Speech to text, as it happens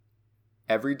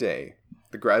Every day,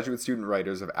 the graduate student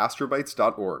writers of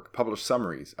astrobytes.org publish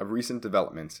summaries of recent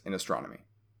developments in astronomy.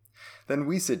 Then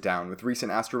we sit down with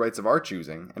recent astrobytes of our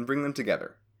choosing and bring them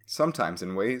together, sometimes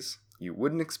in ways you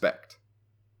wouldn't expect.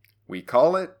 We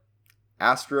call it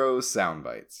Astro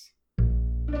Soundbites.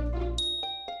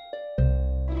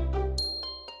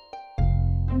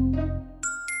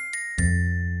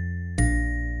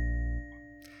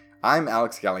 I'm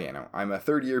Alex Galliano. I'm a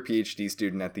third-year PhD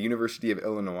student at the University of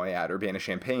Illinois at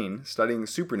Urbana-Champaign, studying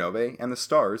supernovae and the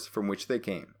stars from which they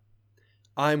came.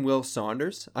 I'm Will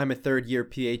Saunders. I'm a third-year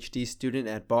PhD student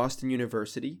at Boston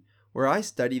University, where I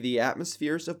study the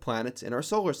atmospheres of planets in our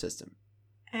solar system.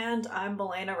 And I'm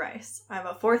Milena Rice. I'm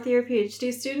a fourth-year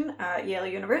PhD student at Yale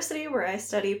University, where I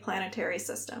study planetary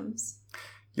systems.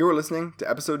 You're listening to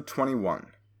episode 21,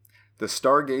 The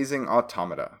Stargazing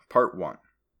Automata, Part 1.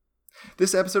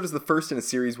 This episode is the first in a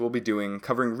series we'll be doing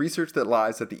covering research that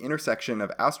lies at the intersection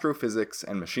of astrophysics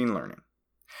and machine learning.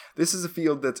 This is a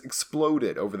field that's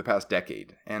exploded over the past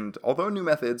decade, and although new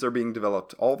methods are being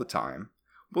developed all the time,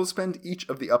 we'll spend each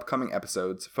of the upcoming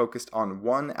episodes focused on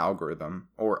one algorithm,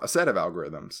 or a set of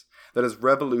algorithms, that has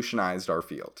revolutionized our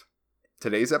field.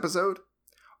 Today's episode?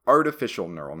 Artificial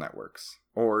neural networks,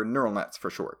 or neural nets for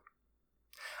short.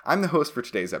 I'm the host for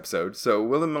today's episode, so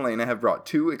Will and Milena have brought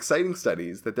two exciting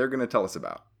studies that they're going to tell us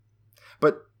about.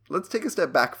 But let's take a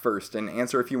step back first and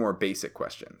answer a few more basic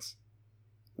questions.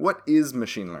 What is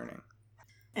machine learning?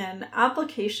 An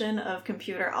application of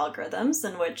computer algorithms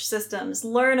in which systems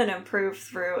learn and improve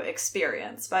through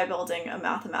experience by building a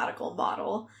mathematical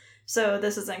model. So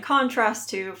this is in contrast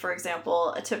to, for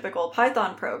example, a typical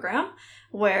Python program,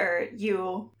 where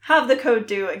you have the code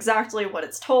do exactly what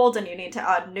it's told and you need to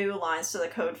add new lines to the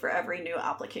code for every new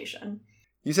application.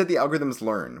 You said the algorithms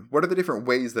learn. What are the different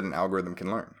ways that an algorithm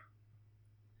can learn?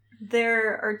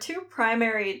 There are two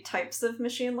primary types of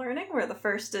machine learning, where the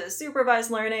first is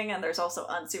supervised learning and there's also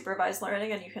unsupervised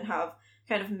learning, and you can have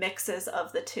kind of mixes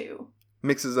of the two.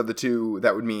 Mixes of the two,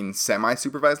 that would mean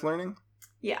semi-supervised learning?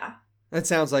 Yeah. That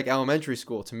sounds like elementary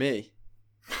school to me.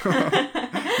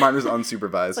 Mine was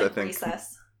unsupervised, like I think.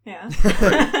 Recess. Yeah.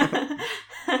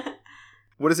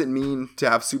 What does it mean to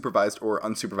have supervised or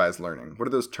unsupervised learning? What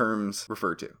do those terms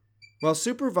refer to? Well,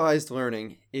 supervised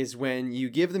learning is when you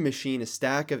give the machine a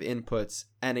stack of inputs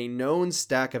and a known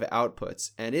stack of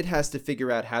outputs, and it has to figure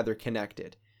out how they're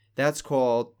connected. That's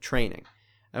called training.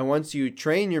 And once you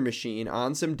train your machine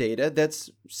on some data that's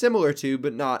similar to,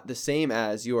 but not the same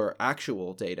as, your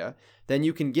actual data, then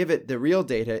you can give it the real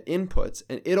data inputs,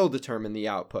 and it'll determine the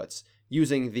outputs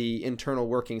using the internal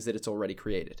workings that it's already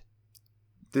created.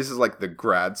 This is like the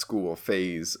grad school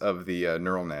phase of the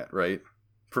neural net, right?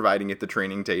 Providing it the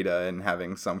training data and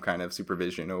having some kind of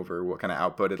supervision over what kind of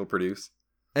output it'll produce.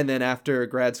 And then after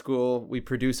grad school, we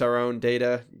produce our own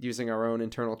data using our own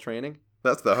internal training.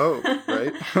 That's the hope,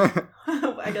 right?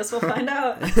 I guess we'll find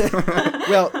out.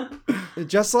 Well,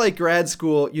 just like grad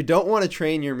school, you don't want to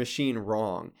train your machine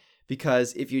wrong,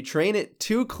 because if you train it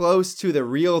too close to the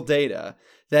real data,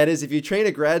 that is, if you train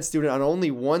a grad student on only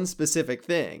one specific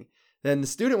thing, then the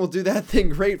student will do that thing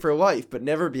great for life, but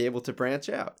never be able to branch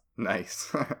out.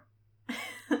 Nice.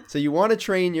 So you want to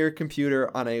train your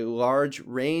computer on a large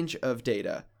range of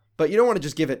data, but you don't want to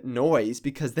just give it noise,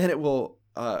 because then it will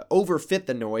overfit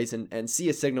the noise and see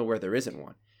a signal where there isn't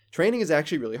one. Training is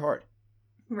actually really hard.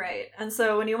 Right. And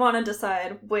so when you want to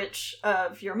decide which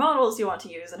of your models you want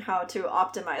to use and how to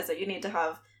optimize it, you need to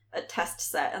have a test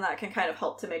set, and that can kind of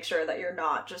help to make sure that you're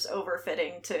not just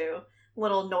overfitting to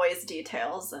little noise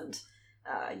details, and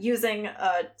using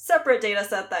a separate data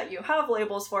set that you have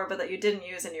labels for but that you didn't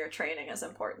use in your training is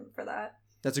important for that.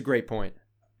 That's a great point.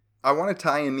 I want to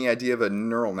tie in the idea of a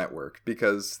neural network,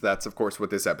 because that's, of course, what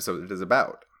this episode is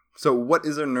about. So what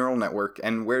is a neural network,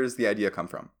 and where does the idea come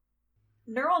from?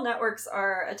 Neural networks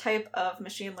are a type of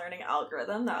machine learning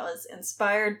algorithm that was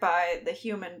inspired by the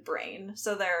human brain.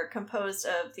 So they're composed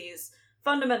of these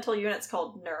fundamental units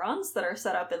called neurons that are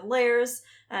set up in layers,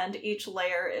 and each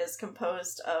layer is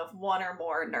composed of one or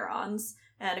more neurons.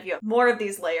 And if you have more of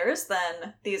these layers,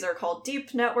 then these are called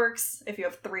deep networks. If you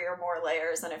have three or more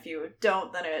layers, and if you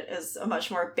don't, then it is a much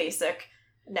more basic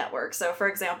network. So for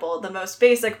example, the most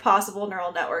basic possible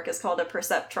neural network is called a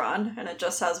perceptron, and it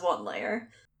just has one layer.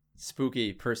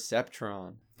 Spooky.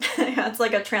 Perceptron. Yeah, it's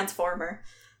like a transformer.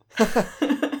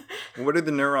 What do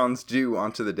the neurons do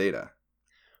onto the data?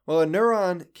 Well, a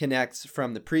neuron connects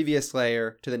from the previous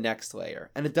layer to the next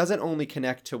layer, and it doesn't only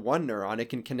connect to one neuron, it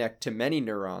can connect to many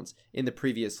neurons in the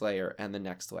previous layer and the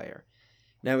next layer.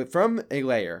 Now, from a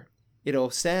layer, it'll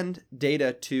send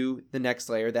data to the next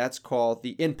layer. That's called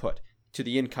the input to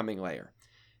the incoming layer.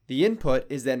 The input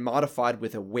is then modified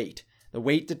with a weight. The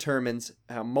weight determines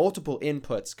how multiple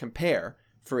inputs compare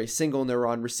for a single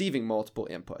neuron receiving multiple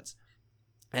inputs.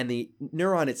 And the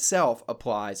neuron itself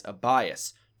applies a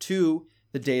bias to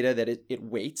the data that it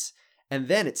weights, and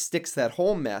then it sticks that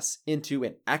whole mess into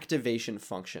an activation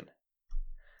function.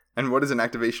 And what is an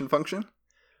activation function?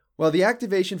 Well, the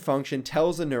activation function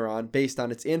tells the neuron, based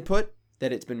on its input,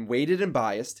 that it's been weighted and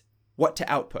biased, what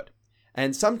to output.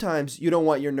 And sometimes you don't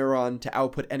want your neuron to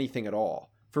output anything at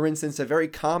all. For instance, a very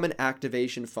common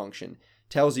activation function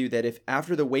tells you that if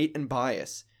after the weight and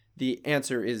bias, the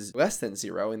answer is less than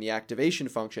 0 in the activation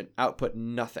function, output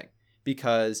nothing,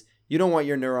 because you don't want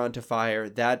your neuron to fire.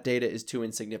 That data is too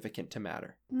insignificant to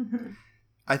matter. Mm-hmm.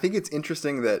 I think it's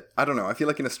interesting that, I don't know, I feel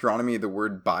like in astronomy, the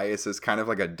word bias is kind of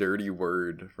like a dirty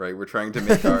word, right? We're trying to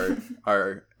make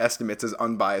our estimates as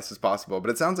unbiased as possible. But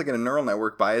it sounds like in a neural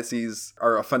network, biases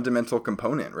are a fundamental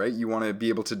component, right? You want to be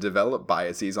able to develop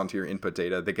biases onto your input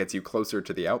data that gets you closer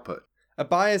to the output. A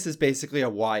bias is basically a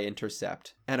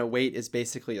y-intercept, and a weight is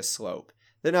basically a slope.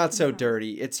 They're not so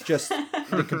dirty. It's just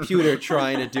the computer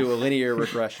trying to do a linear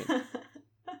regression.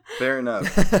 Fair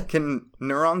enough. Can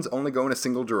neurons only go in a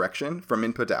single direction from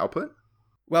input to output?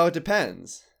 Well, it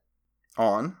depends.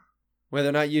 On? Whether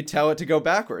or not you tell it to go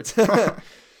backwards.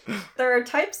 There are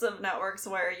types of networks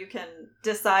where you can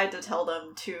decide to tell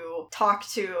them to talk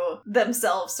to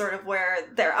themselves, sort of where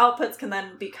their outputs can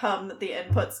then become the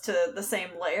inputs to the same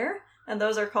layer. And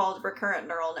those are called recurrent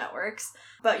neural networks.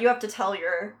 But you have to tell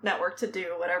your network to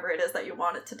do whatever it is that you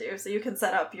want it to do. So you can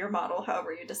set up your model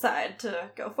however you decide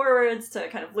to go forwards, to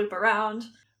kind of loop around.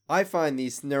 I find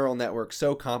these neural networks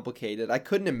so complicated. I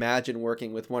couldn't imagine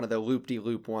working with one of the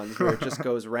loop-de-loop ones where it just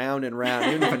goes round and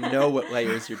round. You don't even know what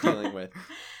layers you're dealing with.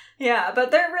 Yeah,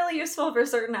 but they're really useful for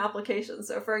certain applications.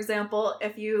 So for example,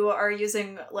 if you are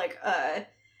using like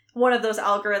one of those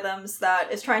algorithms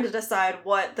that is trying to decide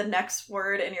what the next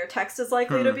word in your text is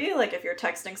likely to be, like if you're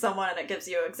texting someone and it gives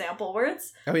you example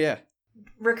words. Oh, yeah.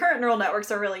 Recurrent neural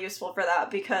networks are really useful for that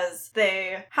because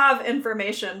they have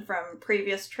information from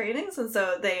previous trainings, and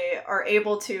so they are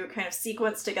able to kind of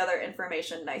sequence together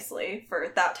information nicely for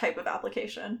that type of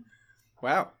application.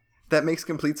 Wow. That makes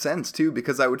complete sense, too,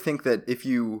 because I would think that if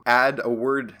you add a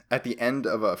word at the end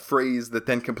of a phrase that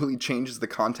then completely changes the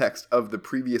context of the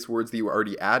previous words that you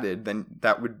already added, then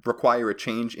that would require a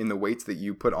change in the weights that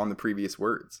you put on the previous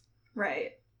words.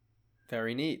 Right.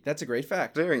 Very neat. That's a great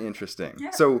fact. Very interesting.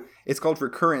 Yeah. So it's called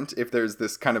recurrent if there's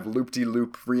this kind of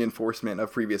loop-de-loop reinforcement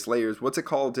of previous layers. What's it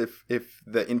called if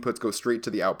the inputs go straight to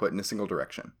the output in a single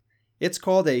direction? It's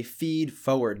called a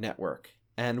feed-forward network.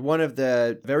 And one of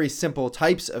the very simple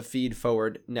types of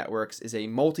feed-forward networks is a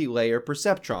multi-layer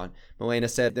perceptron. Milena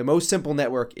said the most simple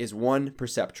network is one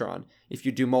perceptron. If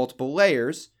you do multiple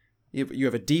layers, you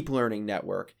have a deep learning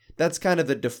network. That's kind of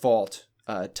the default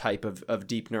type of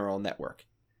deep neural network.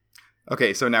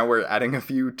 Okay, so now we're adding a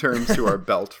few terms to our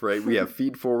belt, right? We have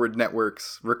feed-forward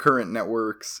networks, recurrent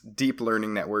networks, deep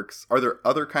learning networks. Are there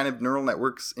other kind of neural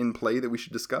networks in play that we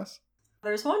should discuss?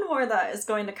 There's one more that is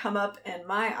going to come up in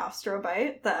my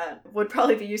Astrobyte that would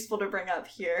probably be useful to bring up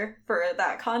here for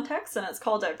that context, and it's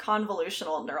called a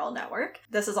convolutional neural network.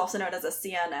 This is also known as a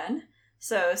CNN.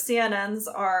 So CNNs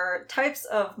are types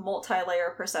of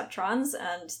multi-layer perceptrons,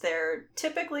 and they're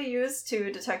typically used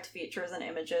to detect features in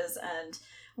images, and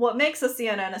what makes a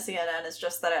CNN is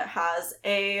just that it has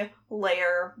a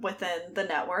layer within the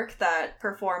network that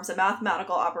performs a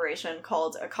mathematical operation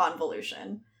called a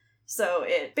convolution. So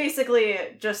it basically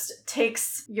just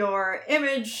takes your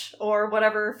image or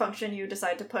whatever function you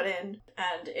decide to put in,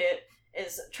 and it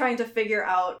is trying to figure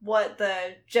out what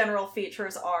the general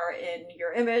features are in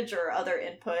your image or other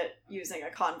input using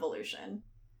a convolution.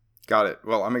 Got it.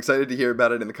 Well, I'm excited to hear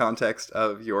about it in the context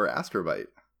of your Astrobyte.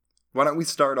 Why don't we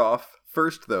start off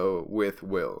first, though, with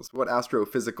Wills? What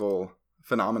astrophysical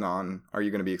phenomenon are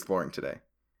you going to be exploring today?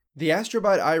 The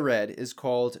Astrobyte I read is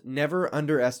called Never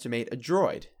Underestimate a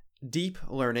Droid, Deep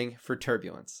Learning for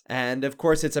Turbulence. And of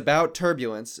course, it's about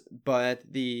turbulence, but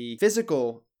the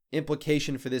physical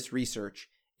implication for this research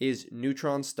is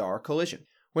neutron-star collision.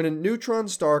 When a neutron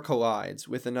star collides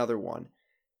with another one,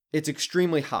 it's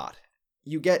extremely hot.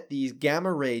 You get these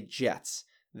gamma-ray jets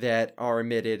that are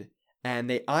emitted, and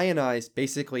they ionize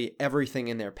basically everything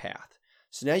in their path.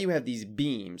 So now you have these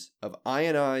beams of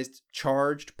ionized,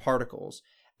 charged particles,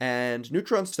 and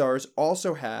neutron stars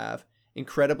also have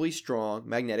incredibly strong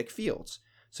magnetic fields.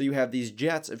 So you have these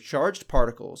jets of charged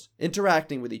particles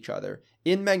interacting with each other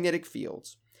in magnetic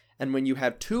fields. And when you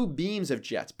have two beams of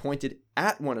jets pointed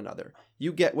at one another,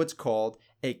 you get what's called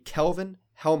a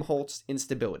Kelvin-Helmholtz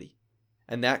instability.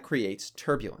 And that creates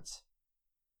turbulence.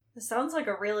 This sounds like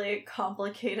a really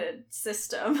complicated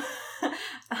system.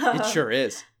 It sure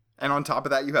is. And on top of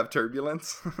that, you have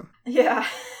turbulence. Yeah.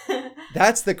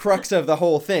 That's the crux of the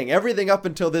whole thing. Everything up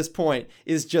until this point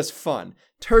is just fun.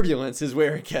 Turbulence is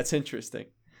where it gets interesting.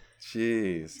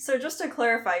 Jeez. So just to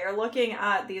clarify, you're looking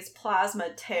at these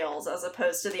plasma tails as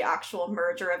opposed to the actual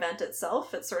merger event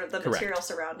itself. It's sort of the Correct. material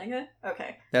surrounding it.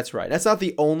 Okay. That's right. That's not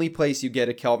the only place you get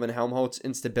a Kelvin-Helmholtz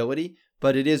instability,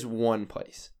 but it is one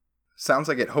place. Sounds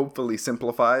like it hopefully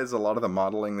simplifies a lot of the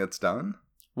modeling that's done.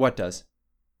 What does?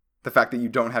 The fact that you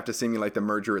don't have to simulate the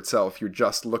merger itself, you're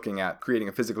just looking at creating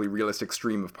a physically realistic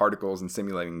stream of particles and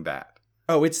simulating that.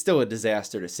 Oh, it's still a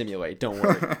disaster to simulate, don't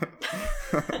worry.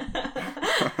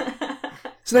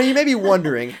 So now you may be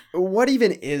wondering, what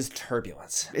even is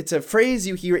turbulence? It's a phrase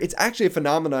you hear. It's actually a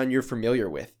phenomenon you're familiar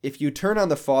with. If you turn on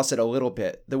the faucet a little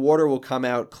bit, the water will come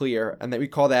out clear, and we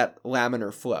call that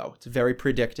laminar flow. It's very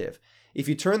predictive. If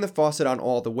you turn the faucet on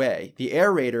all the way, the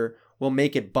aerator will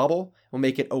make it bubble, will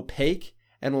make it opaque,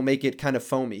 and will make it kind of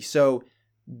foamy. So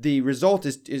the result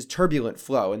is turbulent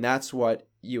flow, and that's what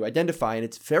you identify. And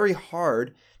it's very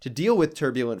hard to deal with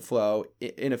turbulent flow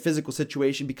in a physical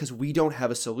situation because we don't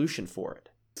have a solution for it.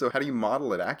 So how do you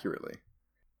model it accurately?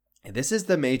 And this is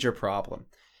the major problem.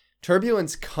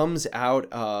 Turbulence comes out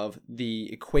of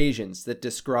the equations that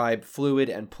describe fluid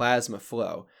and plasma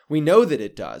flow. We know that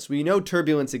it does. We know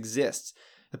turbulence exists.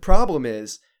 The problem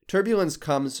is turbulence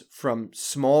comes from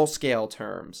small scale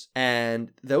terms,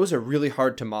 and those are really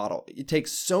hard to model. It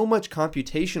takes so much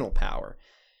computational power.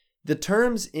 The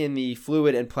terms in the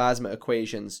fluid and plasma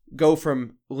equations go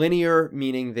from linear,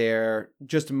 meaning they're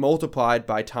just multiplied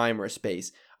by time or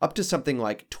space, up to something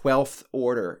like 12th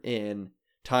order in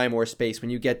time or space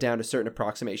when you get down to certain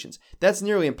approximations. That's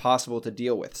nearly impossible to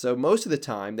deal with. So most of the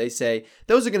time they say,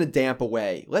 those are going to damp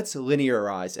away. Let's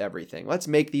linearize everything. Let's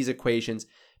make these equations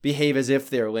behave as if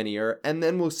they're linear, and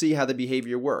then we'll see how the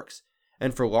behavior works.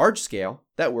 And for large scale,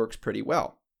 that works pretty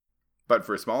well. But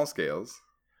for small scales...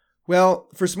 Well,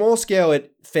 for small scale,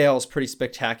 it fails pretty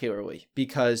spectacularly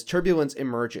because turbulence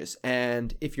emerges.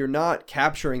 And if you're not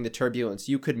capturing the turbulence,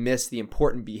 you could miss the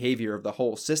important behavior of the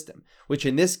whole system, which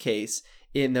in this case,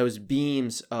 in those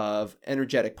beams of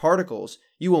energetic particles,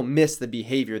 you will miss the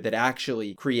behavior that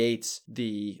actually creates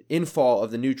the infall of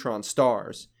the neutron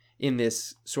stars in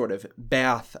this sort of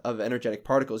bath of energetic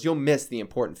particles. You'll miss the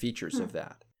important features of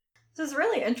that. This is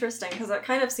really interesting because it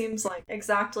kind of seems like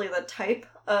exactly the type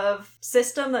of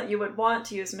system that you would want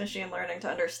to use machine learning to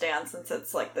understand, since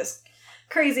it's like this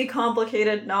crazy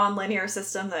complicated non-linear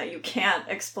system that you can't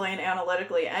explain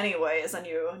analytically anyways, and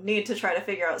you need to try to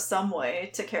figure out some way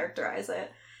to characterize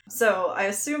it. So I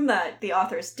assume that the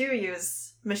authors do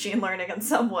use machine learning in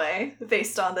some way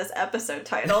based on this episode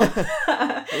title.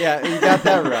 Yeah, you got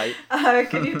that right.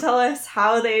 Can you tell us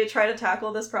how they try to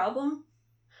tackle this problem?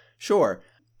 Sure.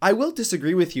 I will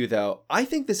disagree with you, though. I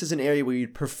think this is an area where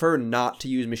you'd prefer not to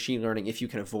use machine learning if you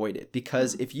can avoid it.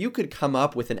 Because if you could come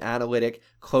up with an analytic,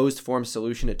 closed-form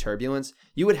solution to turbulence,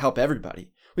 you would help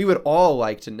everybody. We would all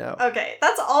like to know. Okay,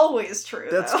 that's always true,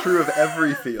 That's though. true of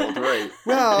every field, right?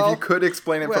 Well, if you could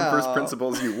explain it from first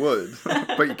principles, you would.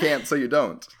 But you can't, so you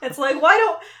don't. It's like, why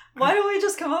don't we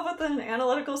just come up with an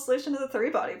analytical solution to the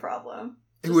three-body problem?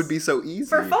 It would be so easy.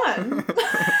 For fun.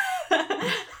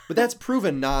 But that's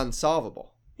proven non-solvable.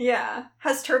 Yeah.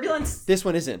 Has turbulence... This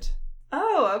one isn't.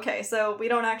 Oh, okay. So we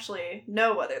don't actually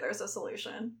know whether there's a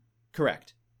solution.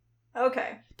 Correct.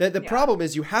 Okay. The problem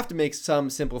is you have to make some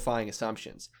simplifying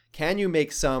assumptions. Can you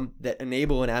make some that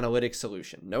enable an analytic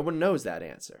solution? No one knows that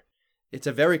answer. It's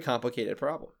a very complicated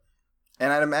problem.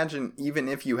 And I'd imagine even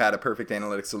if you had a perfect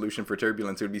analytic solution for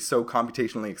turbulence, it would be so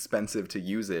computationally expensive to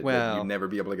use it that you'd never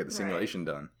be able to get the simulation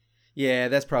done. Yeah,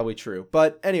 that's probably true.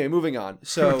 But anyway, moving on.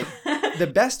 So the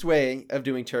best way of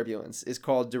doing turbulence is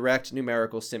called direct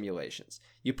numerical simulations.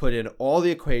 You put in all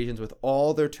the equations with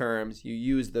all their terms, you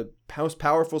use the most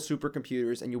powerful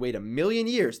supercomputers, and you wait 1 million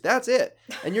years. That's it.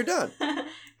 And you're done.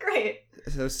 Great.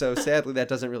 So sadly, that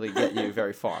doesn't really get you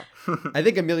very far. I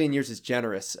think 1 million years is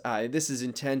generous. This is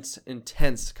intense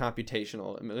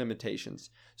computational limitations.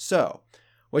 So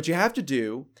what you have to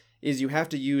do is you have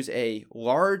to use a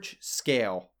large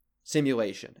scale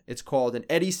simulation. It's called an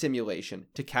eddy simulation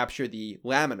to capture the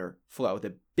laminar flow,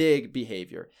 the big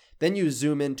behavior. Then you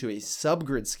zoom into a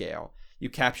subgrid scale. You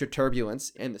capture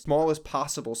turbulence in the smallest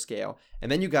possible scale,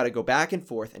 and then you got to go back and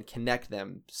forth and connect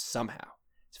them somehow.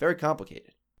 It's very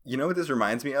complicated. You know what this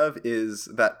reminds me of is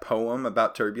that poem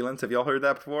about turbulence. Have y'all heard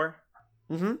that before?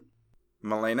 Mm-hmm.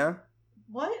 Malena?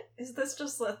 What? Is this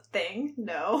just a thing?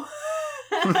 No.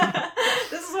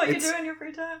 This is what you do in your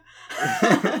free time.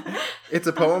 It's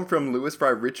a poem from Louis Fry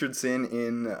Richardson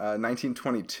in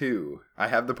 1922. I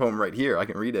have the poem right here. I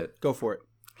can read it. Go for it.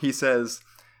 He says,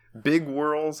 "Big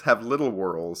whirls have little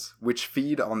whirls, which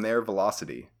feed on their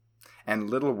velocity. And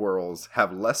little whirls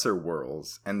have lesser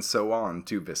whirls, and so on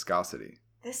to viscosity."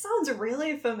 This sounds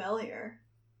really familiar.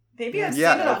 Maybe I've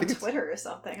Yeah, seen it I on think Twitter or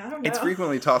something. I don't know. It's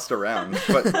frequently tossed around.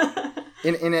 But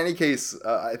in any case,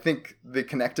 I think the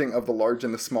connecting of the large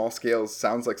and the small scales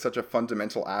sounds like such a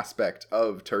fundamental aspect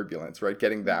of turbulence, right?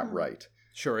 Getting that right.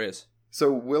 Sure is.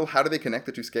 So, Will, how do they connect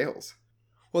the two scales?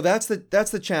 Well, that's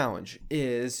the challenge,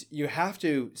 is you have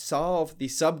to solve the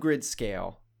subgrid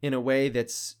scale in a way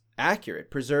that's accurate,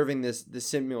 preserving the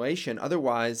simulation.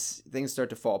 Otherwise, things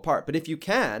start to fall apart. But if you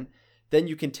can, then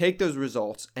you can take those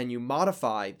results and you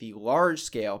modify the large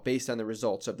scale based on the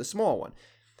results of the small one.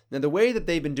 Now, the way that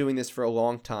they've been doing this for a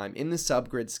long time in the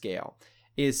subgrid scale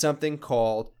is something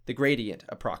called the gradient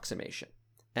approximation.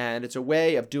 And it's a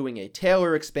way of doing a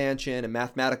Taylor expansion, a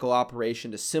mathematical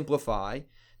operation to simplify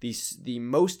the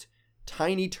most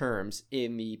tiny terms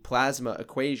in the plasma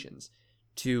equations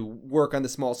to work on the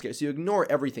small scale. So you ignore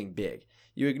everything big.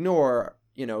 You ignore,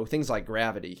 things like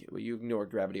gravity. Well, you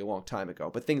ignored gravity a long time ago,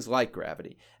 but things like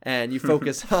gravity. And you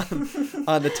focus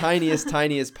on the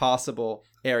tiniest possible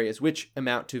areas, which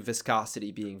amount to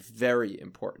viscosity being very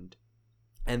important.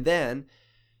 And then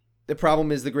the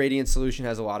problem is the gradient solution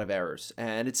has a lot of errors,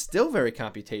 and it's still very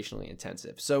computationally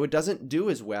intensive. So it doesn't do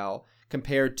as well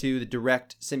compared to the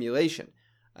direct simulation.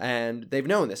 And they've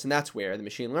known this, and that's where the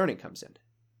machine learning comes in.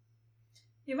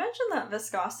 You mentioned that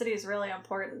viscosity is really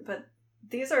important, but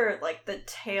these are like the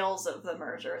tails of the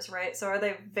mergers, right? So are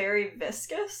they very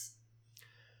viscous?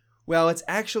 Well, it's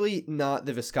actually not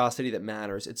the viscosity that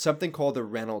matters. It's something called the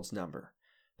Reynolds number.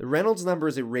 The Reynolds number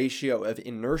is a ratio of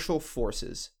inertial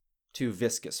forces to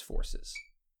viscous forces.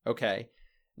 Okay?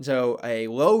 So a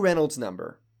low Reynolds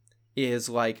number is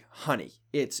like honey.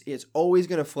 It's always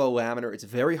going to flow laminar. It's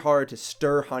very hard to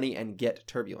stir honey and get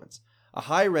turbulence. A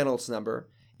high Reynolds number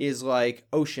is like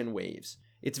ocean waves.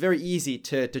 It's very easy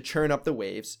to churn up the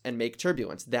waves and make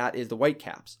turbulence. That is the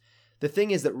whitecaps. The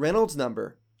thing is that Reynolds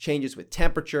number changes with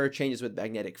temperature, changes with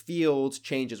magnetic fields,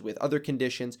 changes with other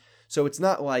conditions. So it's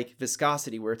not like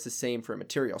viscosity where it's the same for a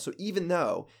material. So even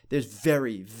though there's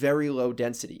very, very low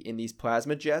density in these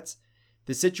plasma jets,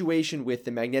 the situation with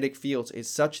the magnetic fields is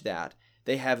such that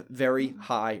they have very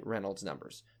high Reynolds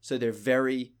numbers. So they're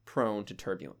very prone to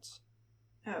turbulence.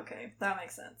 Okay, that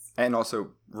makes sense. And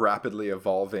also rapidly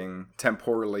evolving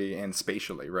temporally and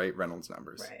spatially, right? Reynolds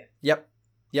numbers. Right.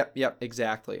 Yep,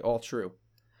 exactly. All true.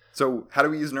 So how do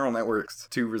we use neural networks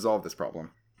to resolve this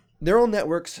problem? Neural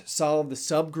networks solve the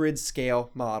subgrid scale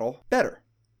model better.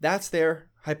 That's their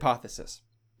hypothesis.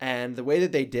 And the way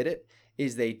that they did it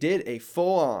is they did a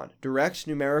full-on direct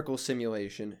numerical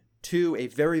simulation to a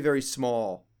very, very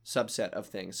small subset of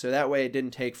things. So that way it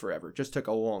didn't take forever. It just took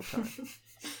a long time.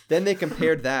 Then they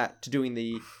compared that to doing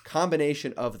the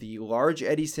combination of the large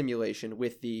eddy simulation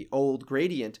with the old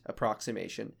gradient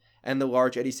approximation and the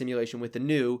large eddy simulation with the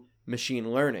new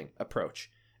machine learning approach,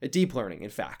 a deep learning, in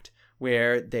fact,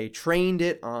 where they trained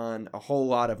it on a whole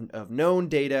lot of known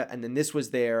data, and then this was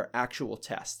their actual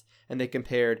test. And they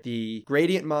compared the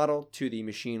gradient model to the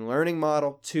machine learning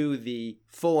model to the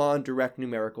full-on direct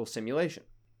numerical simulation.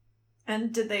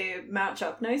 And did they match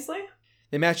up nicely?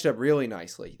 They matched up really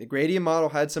nicely. The gradient model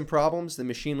had some problems. The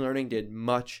machine learning did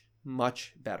much,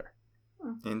 much better.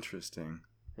 Interesting.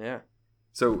 Yeah.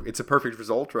 So it's a perfect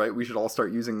result, right? We should all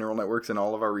start using neural networks in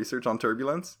all of our research on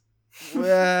turbulence?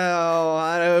 Well,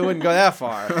 I wouldn't go that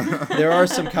far. There are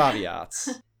some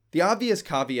caveats. The obvious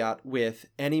caveat with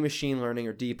any machine learning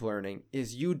or deep learning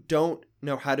is you don't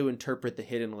know how to interpret the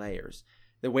hidden layers.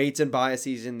 The weights and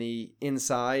biases in the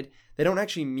inside, they don't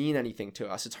actually mean anything to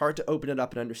us. It's hard to open it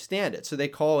up and understand it. So they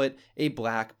call it a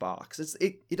black box.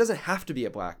 It doesn't have to be a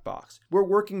black box. We're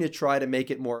working to try to make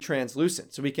it more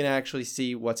translucent so we can actually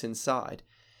see what's inside.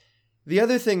 The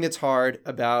other thing that's hard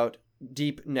about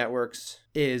deep networks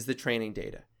is the training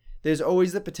data. There's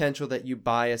always the potential that you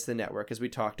bias the network, as we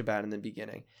talked about in the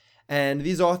beginning. And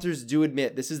these authors do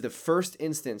admit this is the first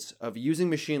instance of using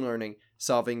machine learning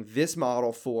solving this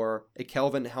model for a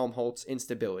Kelvin-Helmholtz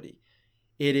instability.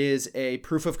 It is a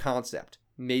proof of concept.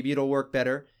 Maybe it'll work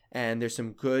better, and there's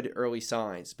some good early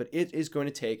signs, but it is going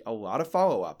to take a lot of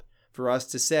follow-up for us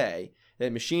to say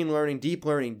that machine learning, deep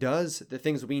learning does the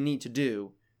things we need to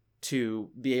do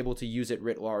to be able to use it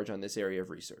writ large on this area of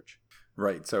research.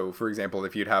 Right. So, for example,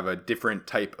 if you'd have a different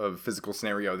type of physical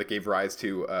scenario that gave rise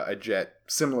to a jet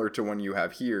similar to one you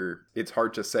have here, it's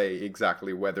hard to say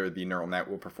exactly whether the neural net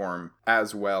will perform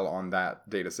as well on that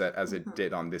data set as it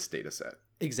did on this data set.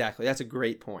 Exactly. That's a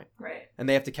great point. Right. And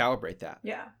they have to calibrate that.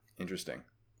 Yeah. Interesting.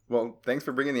 Well, thanks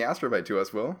for bringing the astrobite to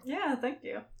us, Will. Yeah, thank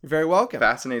you. You're very welcome.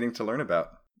 Fascinating to learn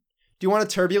about. Do you want a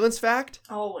turbulence fact?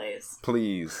 Always.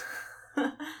 Please.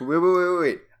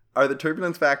 Wait. Are the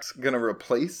turbulence facts going to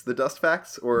replace the dust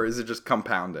facts, or is it just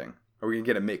compounding? Are we going to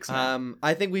get a mix now?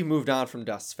 I think we moved on from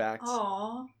dust facts.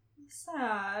 Aw,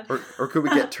 sad. Or could we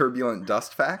get turbulent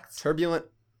dust facts? Turbulent.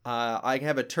 I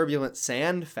have a turbulent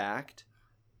sand fact.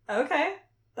 Okay,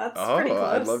 that's pretty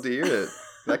close. I'd love to hear it.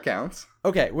 That counts.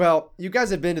 Okay, well, you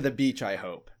guys have been to the beach, I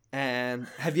hope. And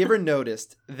have you ever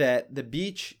noticed that the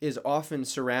beach is often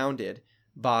surrounded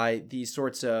by these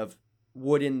sorts of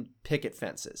wooden picket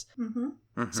fences? Mm-hmm.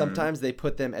 Mm-hmm. Sometimes they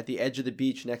put them at the edge of the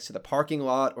beach next to the parking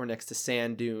lot or next to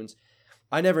sand dunes.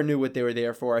 I never knew what they were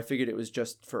there for. I figured it was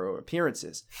just for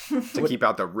appearances. To keep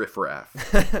out the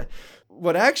riffraff.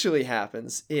 What actually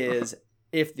happens is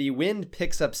if the wind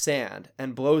picks up sand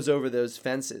and blows over those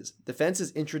fences, the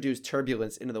fences introduce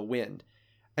turbulence into the wind.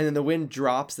 And then the wind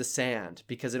drops the sand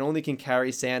because it only can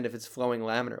carry sand if it's flowing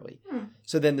laminarly.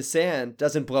 So then the sand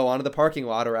doesn't blow onto the parking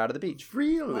lot or out of the beach.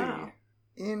 Really? Wow.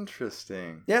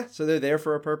 Interesting. Yeah, so they're there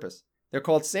for a purpose. They're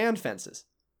called sand fences.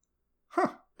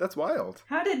 Huh, that's wild.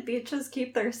 How did beaches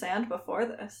keep their sand before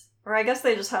this? Or I guess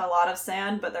they just had a lot of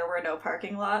sand, but there were no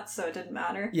parking lots, so it didn't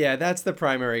matter. Yeah, that's the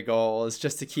primary goal, is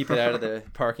just to keep it out of the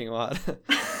parking lot.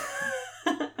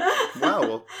 Wow,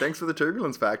 well, thanks for the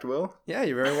turbulence fact, Will. Yeah,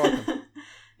 you're very welcome.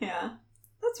 Yeah,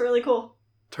 that's really cool.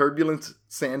 Turbulence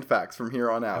sand facts from here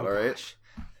on out, all right? Gosh.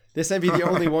 This might be the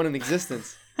only one in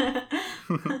existence.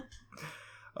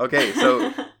 Okay,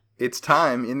 so it's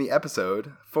time in the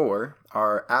episode for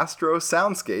our Astro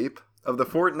Soundscape of the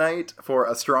Fortnight for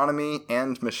Astronomy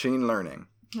and Machine Learning.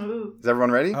 Ooh. Is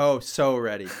everyone ready? Oh, so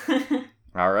ready.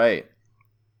 All right.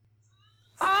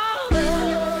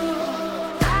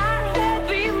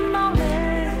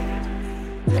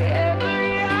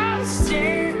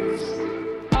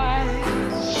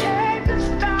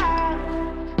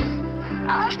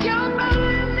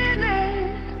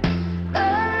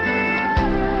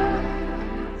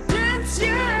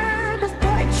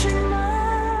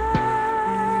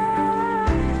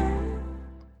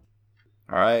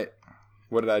 All right.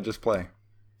 What did I just play?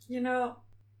 You know,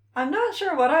 I'm not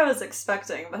sure what I was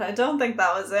expecting, but I don't think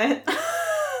that was it.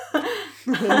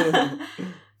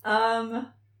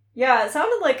 Yeah, it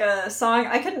sounded like a song.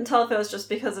 I couldn't tell if it was just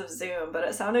because of Zoom, but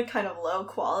it sounded kind of low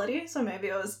quality, so maybe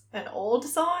it was an old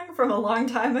song from a long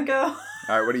time ago.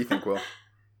 All right, what do you think, Will?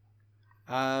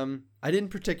 I didn't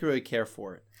particularly care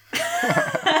for it.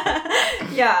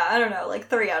 Yeah, I don't know, like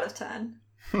 3 out of 10.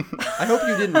 I hope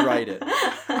you didn't write it.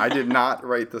 I did not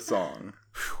write the song,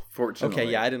 fortunately.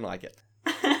 Okay, yeah, I didn't like it.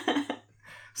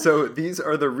 So these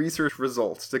are the research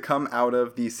results to come out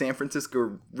of the San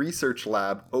Francisco research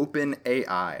lab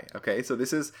OpenAI. Okay, so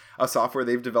this is a software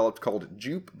they've developed called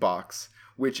Jukebox,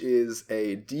 which is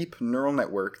a deep neural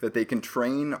network that they can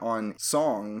train on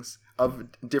songs of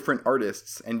different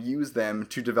artists and use them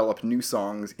to develop new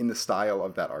songs in the style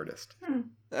of that artist.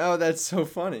 Oh, that's so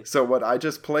funny. So what I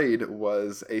just played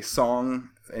was a song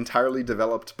entirely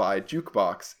developed by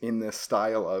Jukebox in the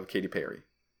style of Katy Perry.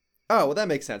 Oh, well, that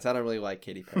makes sense. I don't really like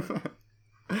Katy Perry.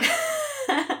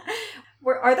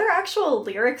 Are there actual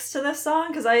lyrics to this song?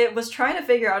 Because I was trying to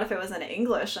figure out if it was in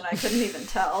English, and I couldn't even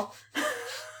tell.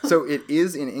 So it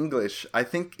is in English. I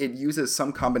think it uses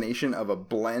some combination of a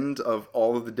blend of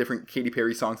all of the different Katy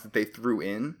Perry songs that they threw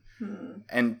in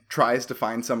and tries to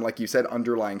find some, like you said,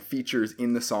 underlying features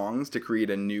in the songs to create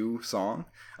a new song.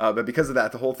 But because of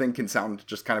that, the whole thing can sound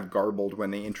just kind of garbled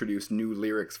when they introduce new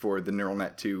lyrics for the neural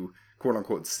net to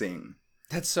quote-unquote sing.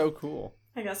 That's so cool.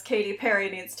 I guess Katy Perry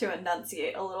needs to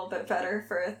enunciate a little bit better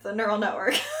for the neural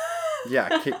network. Yeah,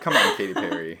 come on, Katy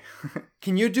Perry.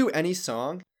 Can you do any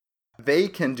song? They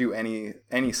can do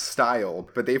any style,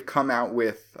 but they've come out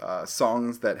with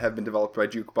songs that have been developed by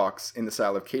Jukebox in the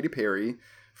style of Katy Perry,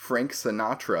 Frank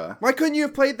Sinatra. Why couldn't you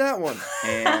have played that one?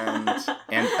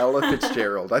 And Ella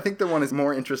Fitzgerald. I think the one is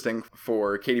more interesting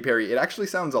for Katy Perry. It actually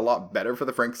sounds a lot better for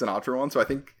the Frank Sinatra one, so I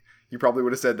think you probably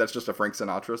would have said that's just a Frank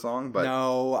Sinatra song, but...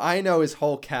 No, I know his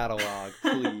whole catalog,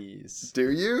 please. Do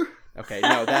you? Okay,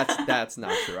 no, that's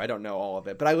not true. I don't know all of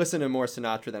it, but I listen to more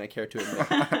Sinatra than I care to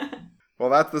admit. Well,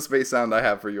 that's the space sound I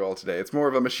have for you all today. It's more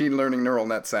of a machine learning neural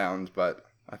net sound, but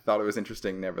I thought it was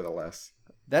interesting nevertheless.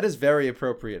 That is very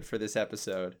appropriate for this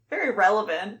episode. Very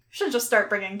relevant. Should just start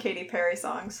bringing Katy Perry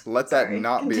songs. Let that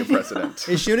not be a precedent.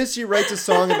 As soon as she writes a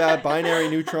song about binary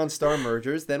neutron star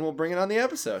mergers, then we'll bring it on the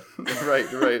episode. Right.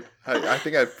 I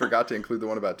think I forgot to include the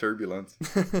one about turbulence.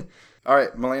 All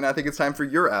right, Milena, I think it's time for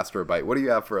your Astrobite. What do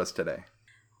you have for us today?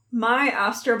 My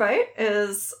Astrobite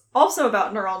is also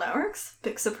about neural networks.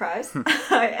 Big surprise.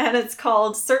 And it's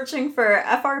called Searching for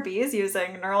FRBs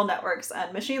Using Neural Networks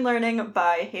and Machine Learning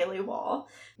by Haley Wall.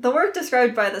 The work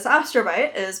described by this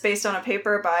Astrobite is based on a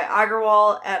paper by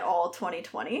Agarwal et al.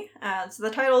 2020. And so the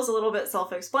title is a little bit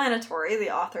self-explanatory. The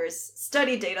authors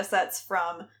study data sets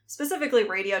from specifically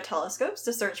radio telescopes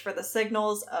to search for the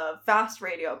signals of fast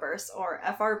radio bursts, or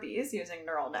FRBs, using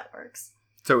neural networks.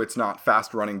 So it's not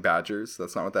fast-running badgers?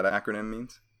 That's not what that acronym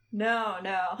means? No.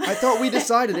 I thought we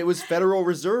decided it was Federal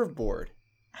Reserve Board.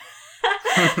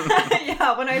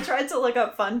 Yeah, when I tried to look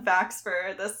up fun facts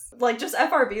for this, like just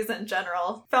FRBs in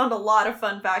general, found a lot of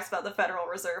fun facts about the Federal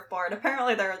Reserve Board.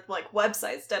 Apparently there are like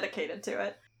websites dedicated to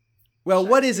it. Well,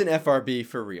 what is an FRB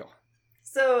for real?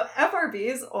 So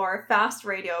FRBs, or fast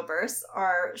radio bursts,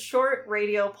 are short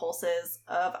radio pulses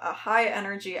of a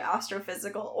high-energy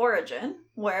astrophysical origin,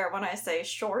 where when I say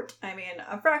short, I mean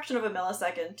a fraction of a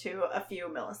millisecond to a few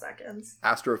milliseconds.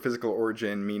 Astrophysical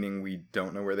origin meaning we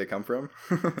don't know where they come from?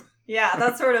 Yeah,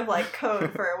 that's sort of like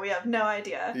code for we have no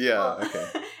idea. Yeah, well, okay.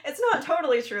 It's not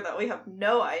totally true that we have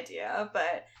no idea,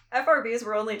 but FRBs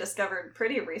were only discovered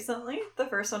pretty recently. The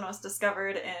first one was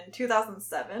discovered in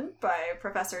 2007 by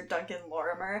Professor Duncan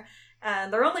Lorimer,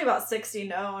 and there are only about 60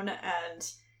 known,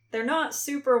 and they're not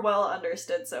super well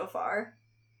understood so far.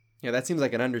 Yeah, that seems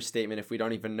like an understatement if we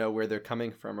don't even know where they're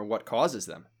coming from or what causes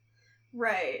them.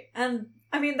 Right, and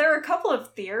I mean, there are a couple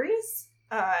of theories.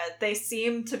 They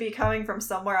seem to be coming from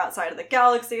somewhere outside of the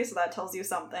galaxy, so that tells you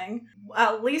something.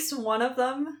 At least one of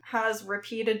them has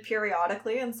repeated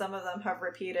periodically, and some of them have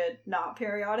repeated not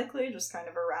periodically, just kind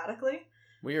of erratically.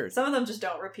 Weird. Some of them just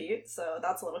don't repeat, so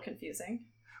that's a little confusing.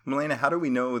 Milena, how do we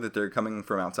know that they're coming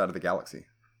from outside of the galaxy?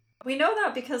 We know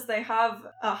that because they have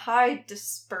a high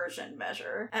dispersion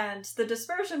measure, and the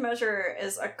dispersion measure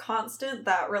is a constant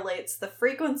that relates the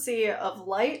frequency of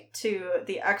light to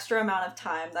the extra amount of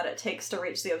time that it takes to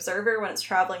reach the observer when it's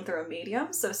traveling through a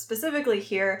medium. So specifically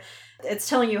here, it's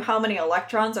telling you how many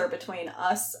electrons are between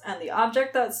us and the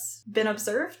object that's been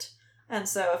observed. And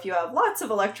so if you have lots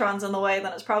of electrons in the way,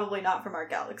 then it's probably not from our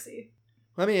galaxy.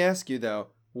 Let me ask you, though,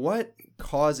 what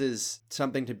causes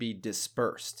something to be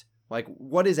dispersed? Like,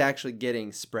 what is actually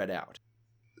getting spread out?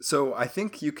 So I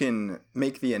think you can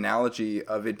make the analogy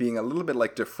of it being a little bit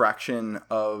like diffraction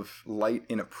of light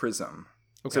in a prism.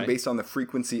 Okay. So based on the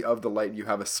frequency of the light, you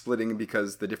have a splitting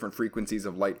because the different frequencies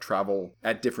of light travel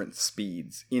at different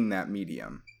speeds in that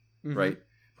medium, right?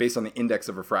 Based on the index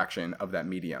of refraction of that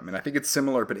medium. And I think it's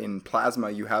similar, but in plasma,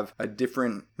 you have a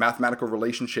different mathematical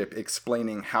relationship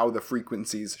explaining how the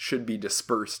frequencies should be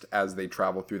dispersed as they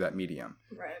travel through that medium.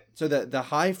 Right. So the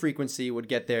high frequency would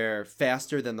get there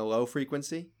faster than the low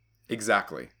frequency?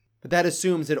 Exactly. But that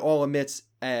assumes it all emits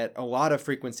at a lot of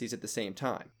frequencies at the same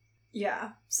time. Yeah,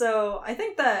 so I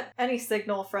think that any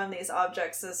signal from these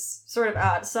objects is sort of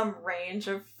at some range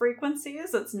of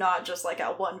frequencies. It's not just like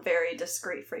at one very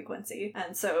discrete frequency.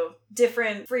 And so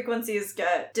different frequencies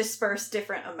get dispersed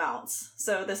different amounts.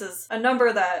 So this is a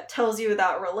number that tells you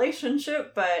that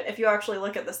relationship, but if you actually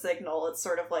look at the signal, it's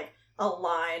sort of like a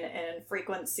line in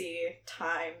frequency,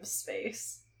 time,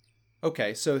 space.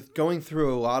 Okay, so going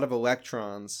through a lot of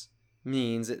electrons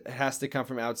means it has to come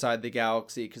from outside the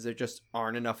galaxy because there just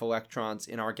aren't enough electrons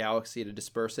in our galaxy to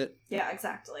disperse it? Yeah,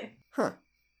 exactly. Huh.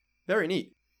 Very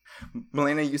neat.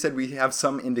 Milena, you said we have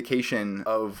some indication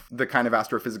of the kind of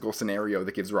astrophysical scenario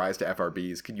that gives rise to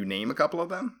FRBs. Could you name a couple of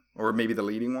them? Or maybe the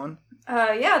leading one?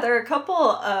 Yeah, there are a couple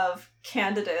of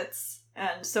candidates,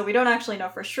 and so we don't actually know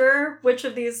for sure which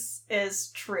of these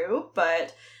is true,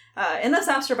 but in this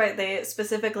Astrobite, they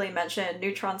specifically mention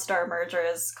neutron star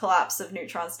mergers, collapse of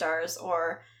neutron stars,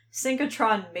 or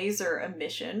synchrotron maser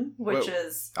emission, which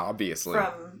is obviously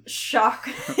from shock.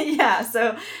 Yeah,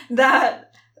 so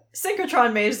that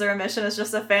synchrotron maser emission is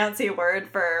just a fancy word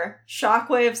for shock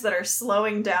waves that are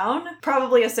slowing down,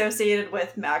 probably associated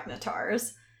with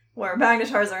magnetars. Where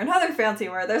magnetars are another fancy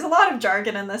word. There's a lot of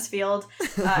jargon in this field.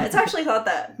 It's actually thought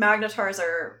that magnetars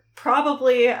are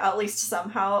probably at least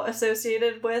somehow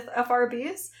associated with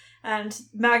FRBs. And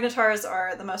magnetars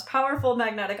are the most powerful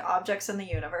magnetic objects in the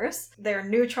universe. They're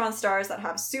neutron stars that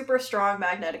have super strong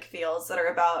magnetic fields that are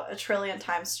about 1 trillion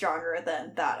times stronger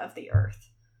than that of the Earth.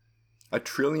 1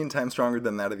 trillion times stronger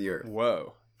than that of the Earth.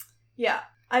 Whoa. Yeah.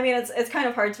 I mean, it's kind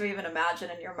of hard to even imagine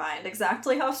in your mind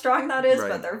exactly how strong that is, Right.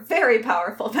 but they're very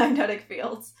powerful magnetic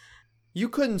fields. You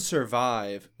couldn't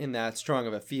survive in that strong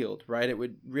of a field, right? It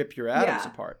would rip your atoms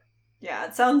apart. Yeah,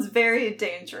 it sounds very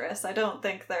dangerous. I don't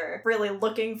think they're really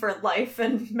looking for life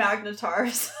in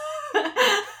magnetars.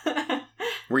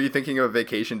 Were you thinking of a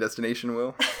vacation destination,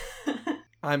 Will?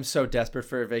 I'm so desperate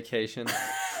for a vacation.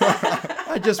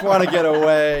 I just want to get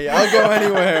away. I'll go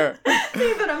anywhere.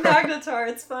 Even a magnetar,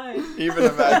 it's fine. Even a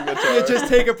magnetar. You just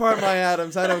take apart my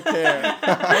atoms. I don't care.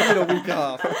 I need a week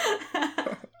off.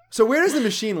 So where does the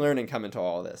machine learning come into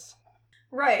all this?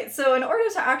 Right, so in order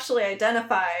to actually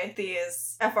identify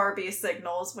these FRB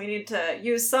signals, we need to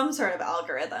use some sort of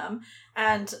algorithm.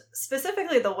 And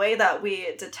specifically the way that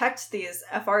we detect these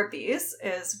FRBs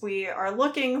is we are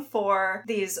looking for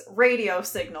these radio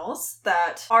signals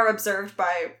that are observed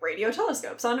by radio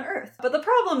telescopes on Earth. But the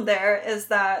problem there is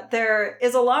that there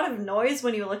is a lot of noise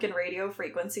when you look in radio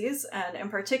frequencies, and in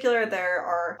particular there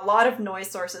are a lot of noise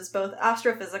sources, both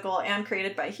astrophysical and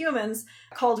created by humans,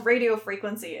 called radio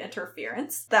frequency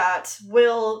interference that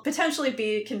will potentially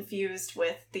be confused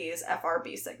with these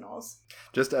FRB signals.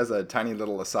 Just as a tiny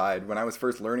little aside, when I was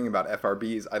first learning about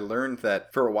FRBs, I learned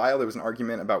that for a while there was an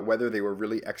argument about whether they were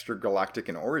really extragalactic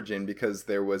in origin because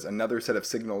there was another set of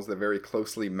signals that very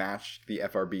closely matched the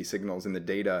FRB signals in the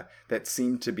data that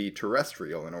seemed to be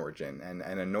terrestrial in origin and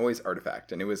a noise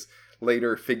artifact. And it was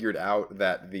later figured out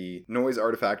that the noise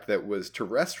artifact that was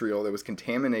terrestrial, that was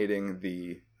contaminating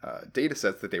the data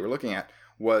sets that they were looking at,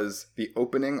 was the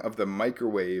opening of the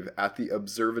microwave at the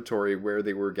observatory where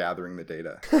they were gathering the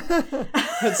data.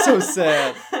 That's so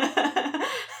sad.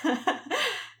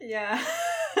 Yeah.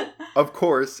 Of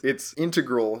course, it's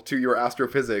integral to your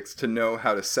astrophysics to know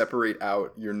how to separate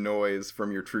out your noise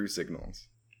from your true signals.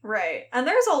 Right. And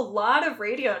there's a lot of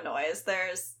radio noise.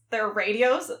 There are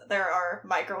radios, there are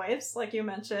microwaves, like you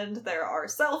mentioned, there are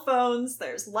cell phones,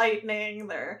 there's lightning,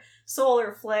 there are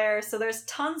solar flares, so there's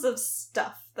tons of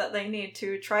stuff that they need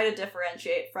to try to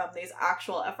differentiate from these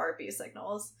actual FRB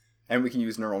signals. And we can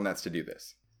use neural nets to do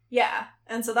this. Yeah,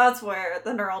 and so that's where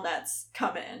the neural nets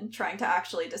come in, trying to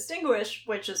actually distinguish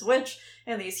which is which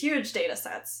in these huge data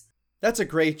sets. That's a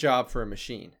great job for a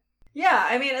machine. Yeah,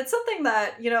 I mean, it's something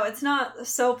that, it's not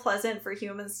so pleasant for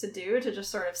humans to do, to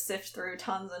just sort of sift through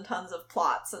tons and tons of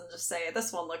plots and just say,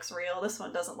 this one looks real, this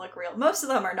one doesn't look real. Most of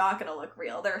them are not going to look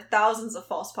real. There are thousands of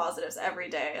false positives every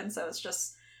day, and so it's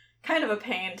just kind of a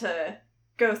pain to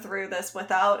go through this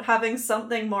without having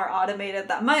something more automated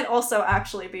that might also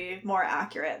actually be more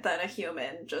accurate than a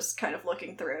human just kind of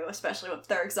looking through, especially if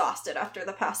they're exhausted after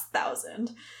the past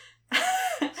 1,000.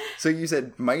 So you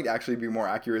said might actually be more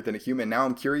accurate than a human. Now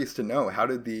I'm curious to know, how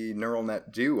did the neural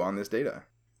net do on this data?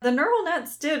 The neural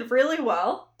nets did really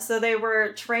well. So they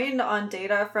were trained on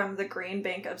data from the Green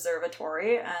Bank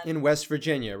Observatory. And in West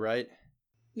Virginia, right?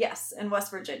 Yes, in West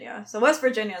Virginia. So West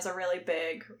Virginia is a really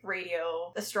big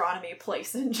radio astronomy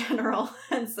place in general.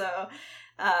 And so,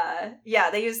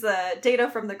 they use the data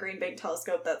from the Green Bank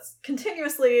telescope that's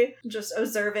continuously just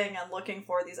observing and looking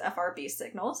for these FRB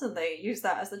signals. And they use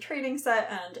that as the training set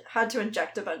and had to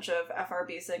inject a bunch of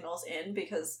FRB signals in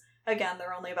because, again, there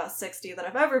are only about 60 that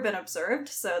have ever been observed.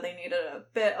 So they needed a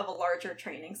bit of a larger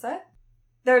training set.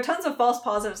 There are tons of false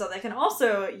positives that they can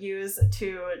also use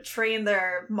to train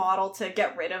their model to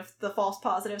get rid of the false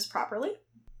positives properly.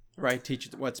 Right, teach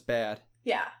it what's bad.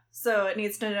 Yeah, so it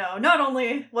needs to know not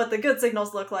only what the good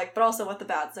signals look like, but also what the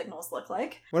bad signals look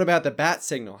like. What about the bat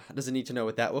signal? Does it need to know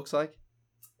what that looks like?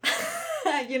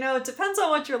 It depends on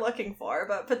what you're looking for,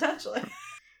 but potentially.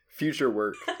 Future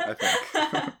work, I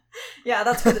think. Yeah,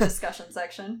 that's for the discussion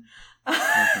section.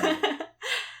 Mm-hmm.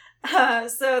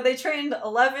 So they trained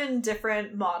 11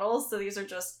 different models. So these are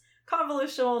just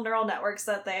convolutional neural networks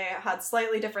that they had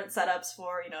slightly different setups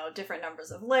for, different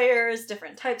numbers of layers,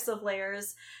 different types of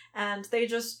layers. And they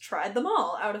just tried them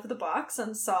all out of the box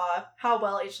and saw how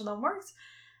well each of them worked.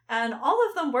 And all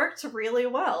of them worked really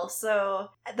well. So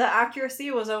the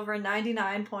accuracy was over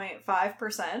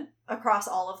 99.5% across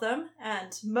all of them.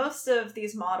 And most of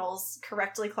these models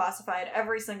correctly classified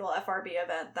every single FRB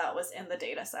event that was in the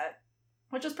data set,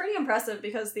 which is pretty impressive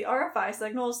because the RFI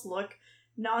signals look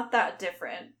not that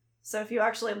different. So if you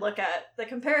actually look at the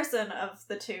comparison of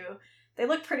the two, they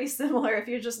look pretty similar if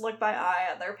you just look by eye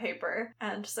at their paper.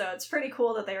 And so it's pretty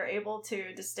cool that they were able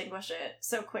to distinguish it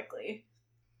so quickly.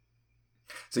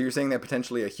 So you're saying that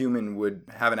potentially a human would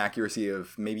have an accuracy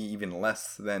of maybe even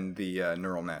less than the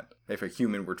neural net if a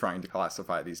human were trying to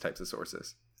classify these types of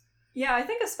sources? Yeah, I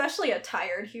think especially a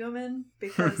tired human,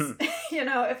 because,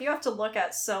 if you have to look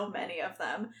at so many of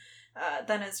them,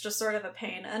 then it's just sort of a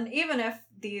pain. And even if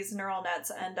these neural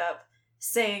nets end up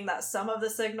saying that some of the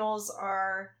signals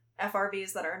are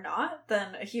FRBs that are not,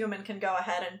 then a human can go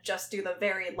ahead and just do the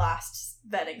very last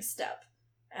vetting step.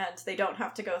 And they don't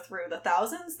have to go through the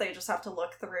thousands, they just have to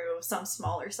look through some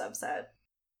smaller subset.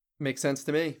 Makes sense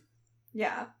to me.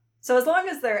 Yeah. So as long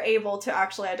as they're able to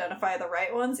actually identify the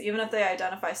right ones, even if they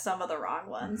identify some of the wrong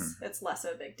ones, it's less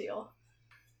of a big deal.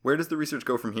 Where does the research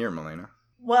go from here, Milena?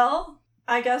 Well,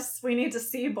 I guess we need to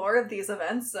see more of these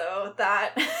events, so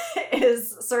that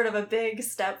is sort of a big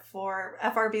step for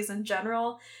FRBs in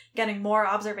general, getting more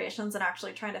observations and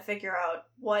actually trying to figure out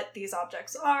what these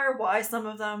objects are, why some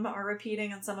of them are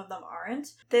repeating and some of them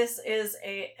aren't. This is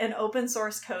an open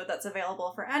source code that's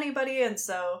available for anybody, and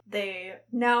so they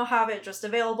now have it just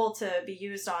available to be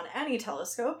used on any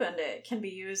telescope, and it can be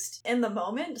used in the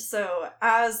moment. So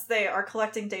as they are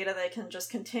collecting data, they can just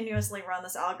continuously run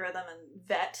this algorithm and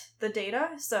vet the data.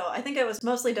 So I think it was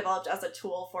mostly developed as a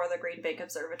tool for the Green Bank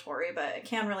Observatory, but it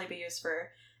can really be used for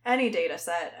any data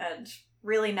set, and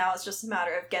really now it's just a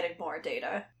matter of getting more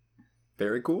data.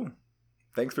 Very cool.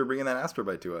 Thanks for bringing that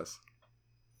astrobite to us.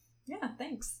 Yeah,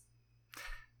 thanks.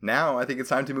 Now I think it's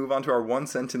time to move on to our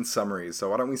one-sentence summaries, so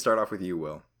why don't we start off with you,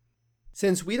 Will?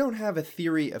 Since we don't have a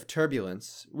theory of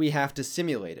turbulence, we have to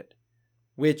simulate it,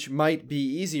 which might be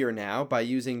easier now by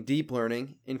using deep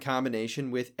learning in combination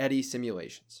with eddy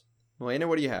simulations. Milena,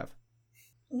 what do you have?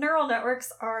 Neural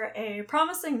networks are a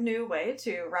promising new way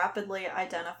to rapidly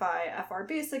identify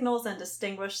FRB signals and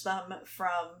distinguish them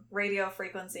from radio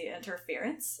frequency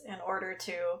interference in order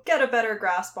to get a better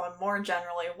grasp on more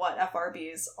generally what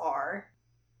FRBs are.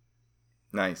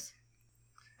 Nice.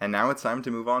 And now it's time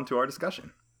to move on to our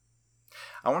discussion.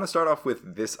 I want to start off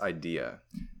with this idea.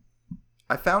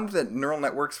 I found that neural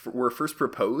networks were first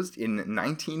proposed in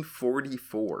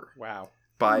 1944. Wow.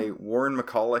 By Warren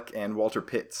McCulloch and Walter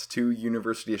Pitts, two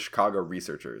University of Chicago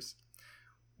researchers.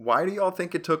 Why do y'all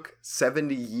think it took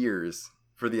 70 years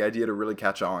for the idea to really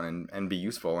catch on and be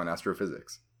useful in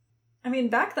astrophysics? I mean,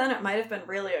 back then it might have been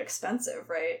really expensive,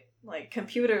 right? Like,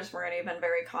 computers weren't even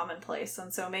very commonplace,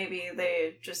 and so maybe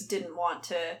they just didn't want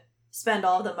to spend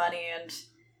all the money, and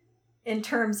in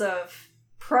terms of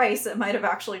price, it might have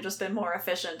actually just been more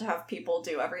efficient to have people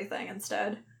do everything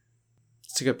instead.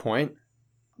 That's a good point.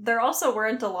 There also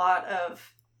weren't a lot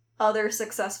of other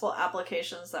successful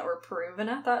applications that were proven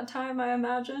at that time, I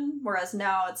imagine. Whereas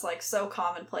now it's like so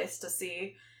commonplace to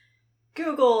see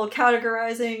Google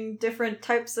categorizing different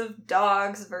types of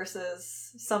dogs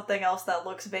versus something else that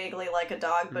looks vaguely like a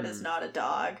dog but is not a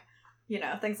dog. You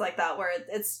know, things like that, where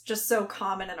it's just so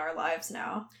common in our lives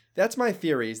now. That's my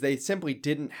theory, is they simply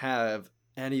didn't have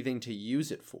anything to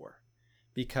use it for.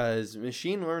 Because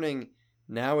machine learning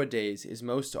nowadays is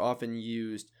most often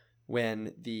used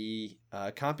when the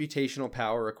computational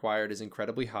power required is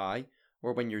incredibly high,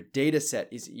 or when your data set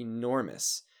is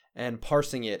enormous and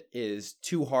parsing it is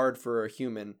too hard for a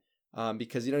human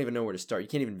because you don't even know where to start. You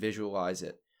can't even visualize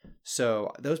it.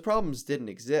 So those problems didn't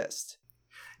exist.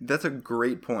 That's a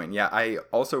great point. Yeah, I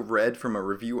also read from a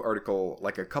review article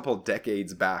like a couple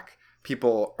decades back,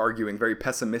 people arguing very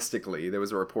pessimistically. There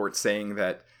was a report saying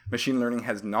that machine learning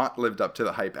has not lived up to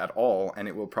the hype at all, and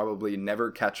it will probably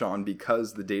never catch on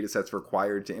because the data sets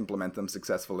required to implement them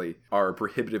successfully are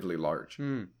prohibitively large.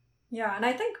 Yeah, and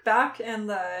I think back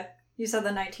in you said the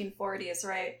 1940s,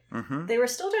 right? They were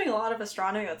still doing a lot of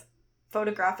astronomy with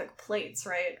photographic plates,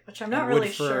 right? Which I'm not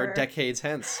really sure. For decades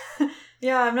hence.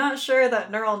 Yeah, I'm not sure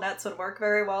that neural nets would work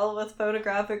very well with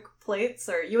photographic plates,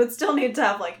 or you would still need to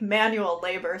have like manual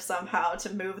labor somehow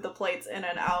to move the plates in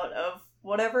and out of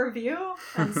whatever view,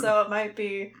 and so it might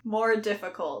be more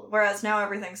difficult. Whereas now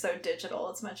everything's so digital,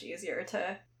 it's much easier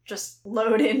to just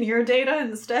load in your data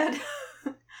instead.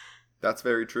 That's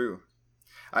very true.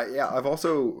 I've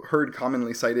also heard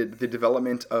commonly cited the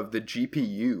development of the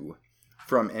GPU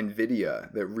from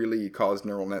NVIDIA that really caused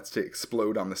neural nets to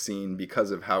explode on the scene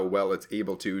because of how well it's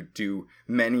able to do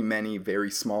many, many very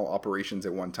small operations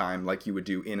at one time like you would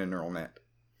do in a neural net.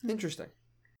 Interesting.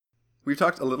 We've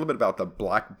talked a little bit about the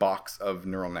black box of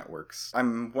neural networks.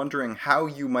 I'm wondering how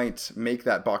you might make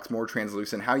that box more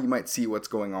translucent, how you might see what's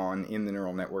going on in the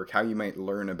neural network, how you might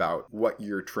learn about what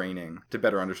you're training to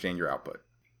better understand your output.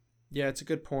 Yeah, it's a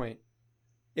good point.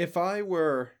 If I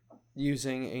were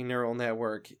using a neural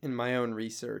network in my own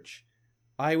research,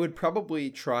 I would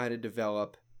probably try to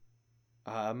develop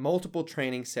multiple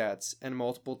training sets and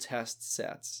multiple test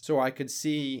sets so I could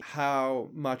see how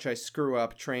much I screw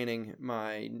up training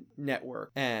my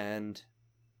network and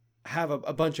have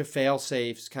a bunch of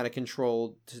fail-safes kind of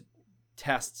controlled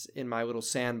tests in my little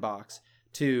sandbox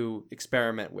to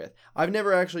experiment with. I've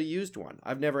never actually used one.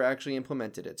 I've never actually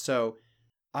implemented it. So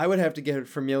I would have to get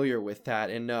familiar with that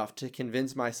enough to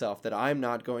convince myself that I'm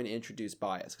not going to introduce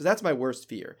bias. Because that's my worst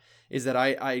fear, is that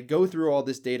I go through all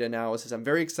this data analysis. I'm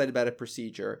very excited about a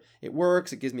procedure. It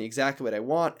works. It gives me exactly what I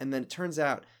want. And then it turns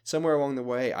out somewhere along the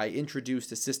way, I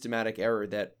introduced a systematic error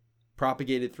that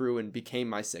propagated through and became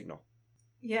my signal.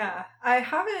 Yeah, I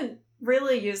haven't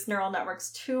really used neural networks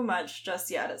too much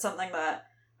just yet. It's something that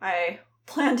I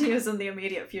plan to use in the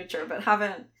immediate future, but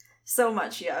haven't so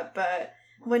much yet. But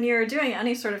when you're doing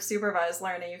any sort of supervised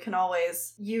learning, you can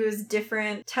always use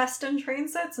different test and train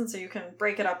sets. And so you can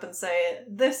break it up and say,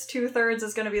 this 2/3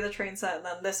 is going to be the train set, and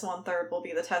then this 1/3 will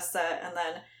be the test set, and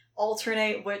then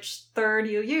alternate which third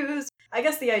you use. I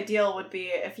guess the ideal would be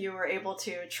if you were able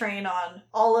to train on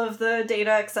all of the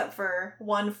data except for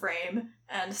one frame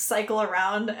and cycle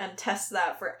around and test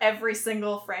that for every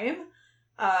single frame.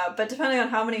 But depending on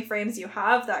how many frames you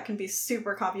have, that can be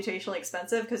super computationally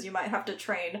expensive because you might have to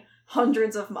train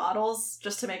hundreds of models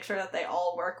just to make sure that they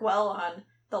all work well on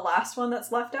the last one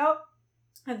that's left out.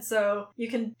 And so you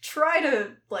can try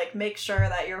to make sure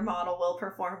that your model will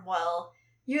perform well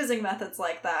using methods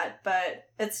like that, but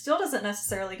it still doesn't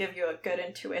necessarily give you a good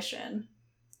intuition.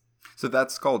 So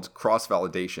that's called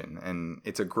cross-validation, and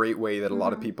it's a great way that a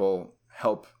lot of people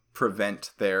help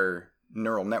prevent their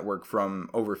neural network from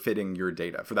overfitting your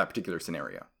data for that particular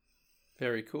scenario.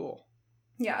 Very cool.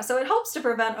 Yeah, so it helps to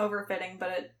prevent overfitting, but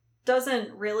it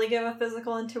doesn't really give a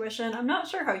physical intuition. I'm not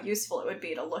sure how useful it would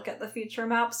be to look at the feature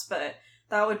maps, but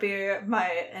that would be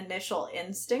my initial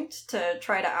instinct to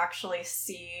try to actually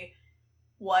see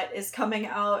what is coming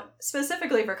out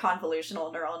specifically for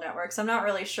convolutional neural networks. I'm not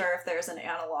really sure if there's an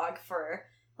analog for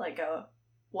a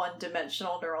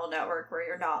one-dimensional neural network where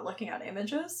you're not looking at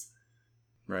images.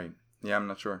 Right. Yeah, I'm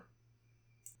not sure.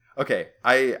 Okay,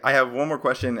 I have one more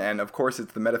question, and of course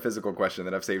it's the metaphysical question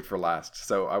that I've saved for last.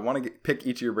 So I want to pick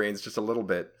each of your brains just a little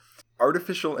bit.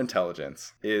 Artificial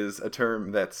intelligence is a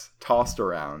term that's tossed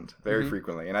around very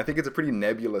frequently, and I think it's a pretty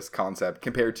nebulous concept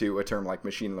compared to a term like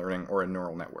machine learning or a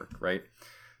neural network, right?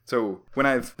 So when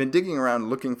I've been digging around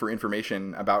looking for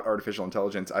information about artificial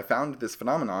intelligence, I found this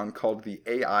phenomenon called the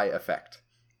AI effect.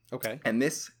 Okay. And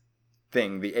this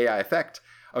thing, the AI effect,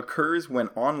 occurs when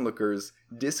onlookers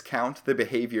discount the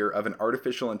behavior of an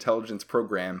artificial intelligence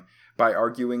program by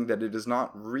arguing that it is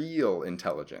not real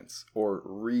intelligence or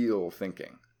real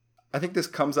thinking. I think this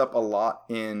comes up a lot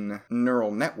in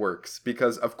neural networks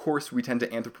because, of course, we tend to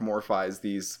anthropomorphize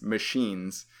these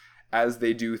machines as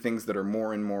they do things that are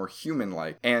more and more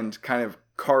human-like and kind of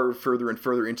carve further and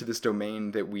further into this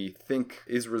domain that we think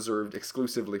is reserved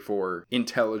exclusively for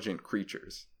intelligent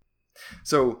creatures.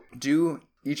 So, do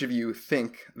each of you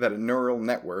think that a neural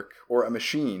network or a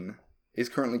machine is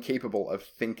currently capable of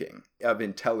thinking, of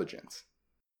intelligence?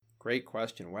 Great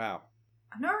question. Wow.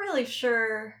 I'm not really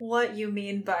sure what you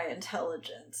mean by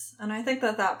intelligence, and I think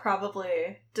that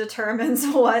probably determines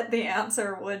what the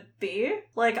answer would be.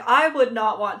 I would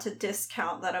not want to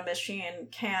discount that a machine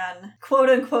can,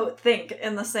 quote-unquote, think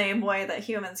in the same way that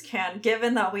humans can,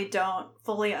 given that we don't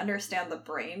fully understand the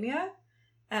brain yet.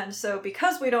 And so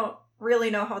because we don't really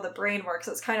know how the brain works,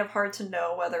 it's kind of hard to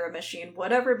know whether a machine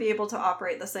would ever be able to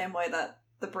operate the same way that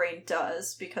the brain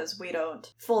does, because we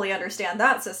don't fully understand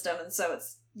that system, and so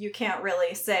you can't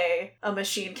really say a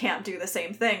machine can't do the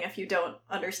same thing if you don't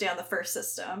understand the first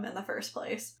system in the first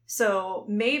place. So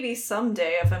maybe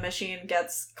someday if a machine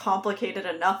gets complicated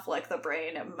enough like the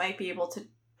brain, it might be able to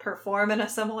perform in a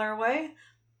similar way.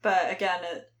 But again,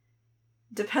 it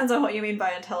depends on what you mean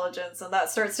by intelligence, and that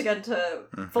starts to get into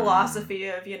philosophy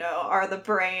of, are the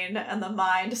brain and the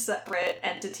mind separate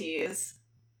entities?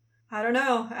 I don't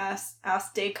know.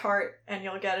 Ask Descartes, and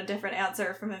you'll get a different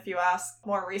answer from if you ask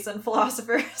more recent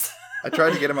philosophers. I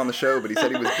tried to get him on the show, but he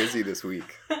said he was busy this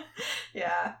week.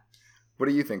 Yeah. What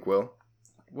do you think, Will?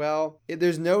 Well,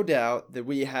 there's no doubt that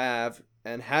we have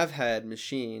and have had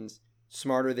machines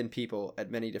smarter than people at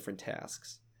many different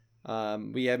tasks.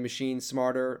 We have machines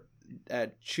smarter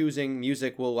at choosing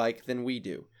music we'll like than we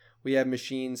do. We have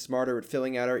machines smarter at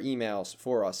filling out our emails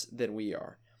for us than we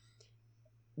are.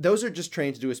 Those are just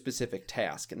trained to do a specific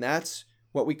task, and that's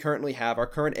what we currently have. Our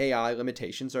current AI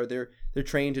limitations are they're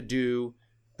trained to do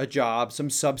a job, some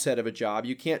subset of a job.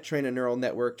 You can't train a neural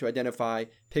network to identify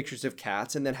pictures of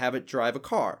cats and then have it drive a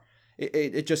car.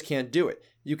 It just can't do it.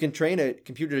 You can train a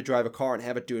computer to drive a car and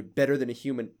have it do it better than a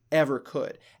human ever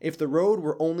could. If the road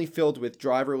were only filled with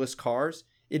driverless cars,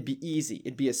 it'd be easy.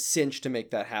 It'd be a cinch to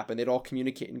make that happen. They'd all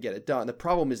communicate and get it done. The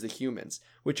problem is the humans,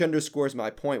 which underscores my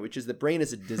point, which is the brain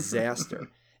is a disaster.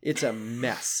 It's a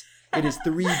mess. It is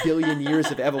 3 billion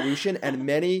years of evolution, and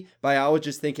many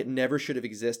biologists think it never should have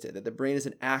existed, that the brain is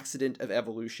an accident of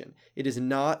evolution. It is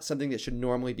not something that should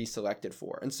normally be selected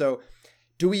for. And so,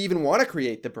 do we even want to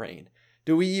create the brain?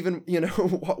 Do we even,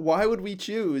 why would we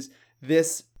choose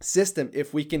this system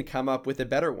if we can come up with a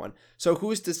better one? So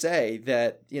who's to say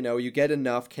that, you get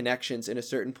enough connections in a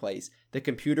certain place, the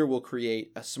computer will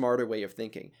create a smarter way of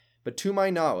thinking. But to my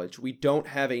knowledge, we don't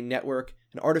have a network,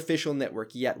 an artificial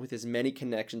network yet with as many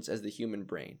connections as the human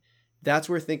brain. That's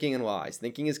where thinking lies.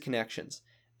 Thinking is connections.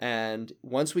 And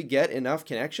once we get enough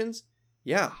connections,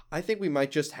 yeah, I think we might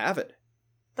just have it.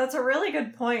 That's a really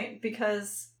good point,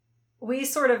 because we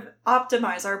sort of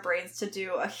optimize our brains to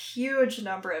do a huge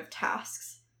number of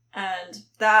tasks. And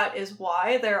that is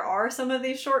why there are some of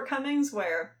these shortcomings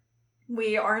where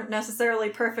we aren't necessarily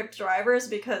perfect drivers,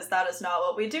 because that is not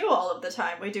what we do all of the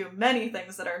time. We do many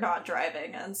things that are not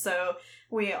driving. And so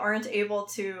we aren't able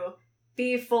to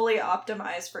be fully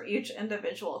optimized for each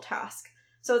individual task.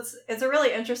 So it's a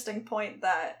really interesting point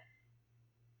that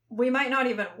we might not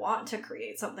even want to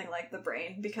create something like the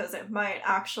brain, because it might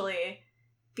actually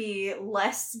be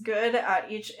less good at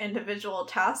each individual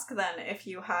task than if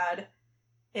you had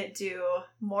it do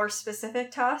more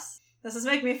specific tasks. This is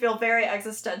making me feel very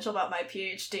existential about my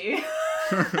PhD.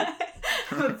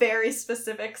 A very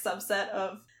specific subset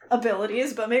of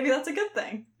abilities, but maybe that's a good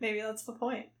thing. Maybe that's the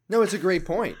point. No, it's a great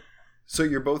point. So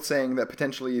you're both saying that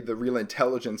potentially the real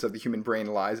intelligence of the human brain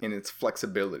lies in its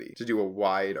flexibility to do a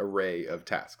wide array of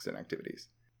tasks and activities.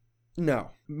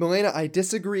 No. Milena, I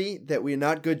disagree that we're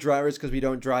not good drivers because we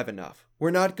don't drive enough. We're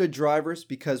not good drivers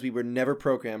because we were never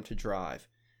programmed to drive.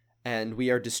 And we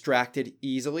are distracted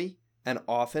easily and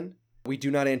often. We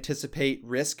do not anticipate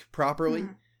risk properly.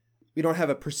 We don't have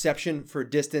a perception for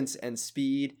distance and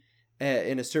speed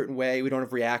in a certain way. We don't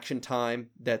have reaction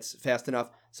time that's fast enough.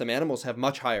 Some animals have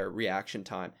much higher reaction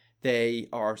time. They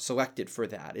are selected for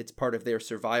that. It's part of their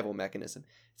survival mechanism.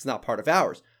 It's not part of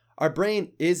ours. Our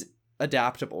brain is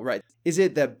adaptable, right? Is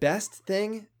it the best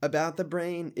thing about the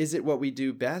brain? Is it what we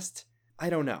do best? I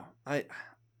don't know. I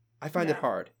find it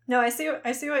hard. No, I see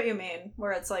what you mean,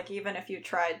 where it's like, even if you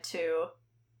tried to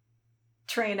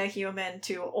train a human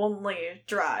to only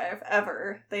drive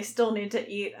ever, they still need to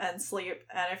eat and sleep,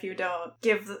 and if you don't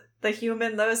give the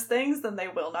human those things, then they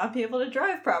will not be able to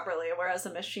drive properly, whereas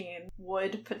a machine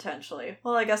would potentially.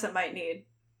 Well, I guess it might need,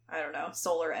 I don't know,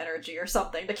 solar energy or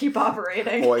something to keep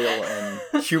operating. Oil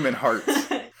and human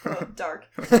hearts. Oh, dark.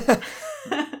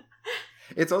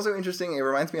 It's also interesting, it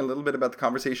reminds me a little bit about the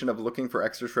conversation of looking for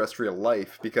extraterrestrial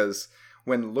life, because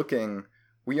when looking,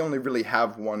 we only really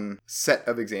have one set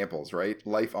of examples, right?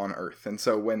 Life on Earth. And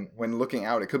so when looking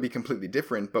out, it could be completely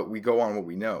different, but we go on what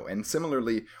we know. And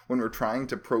similarly, when we're trying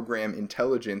to program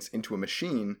intelligence into a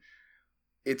machine,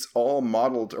 it's all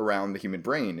modeled around the human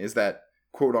brain. Is that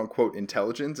quote-unquote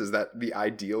intelligence? Is that the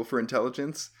ideal for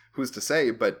intelligence? Who's to say?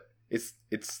 But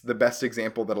it's the best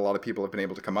example that a lot of people have been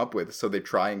able to come up with, so they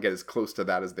try and get as close to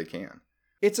that as they can.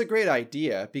 It's a great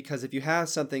idea, because if you have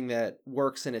something that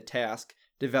works in a task,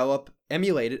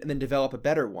 emulate it, and then develop a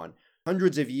better one.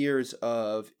 Hundreds of years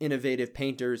of innovative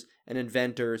painters and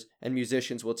inventors and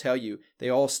musicians will tell you they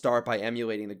all start by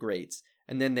emulating the greats,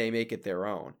 and then they make it their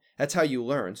own. That's how you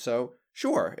learn. So,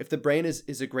 sure, if the brain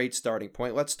is a great starting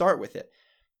point, let's start with it.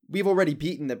 We've already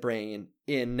beaten the brain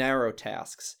in narrow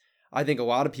tasks. I think a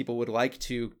lot of people would like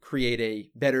to create a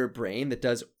better brain that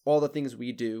does all the things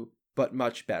we do, but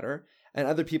much better. And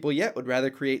other people yet would rather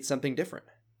create something different.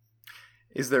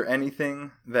 Is there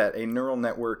anything that a neural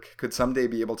network could someday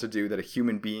be able to do that a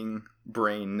human being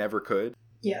brain never could?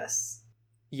 Yes.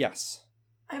 Yes.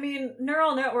 I mean,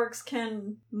 neural networks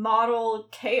can model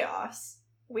chaos.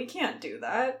 We can't do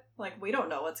that. Like, we don't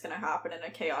know what's going to happen in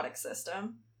a chaotic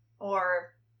system.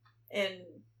 Or in,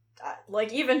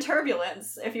 like, even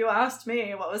turbulence. If you asked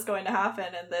me what was going to happen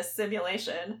in this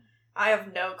simulation, I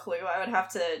have no clue. I would have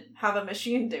to have a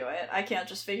machine do it. I can't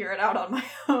just figure it out on my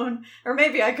own. Or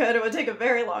maybe I could. It would take a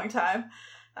very long time.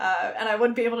 And I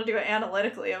wouldn't be able to do it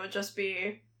analytically. It would just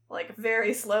be, like,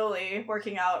 very slowly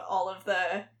working out all of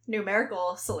the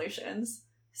numerical solutions.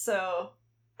 So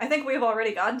I think we've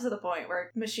already gotten to the point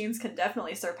where machines can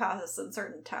definitely surpass us in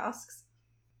certain tasks.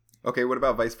 Okay, what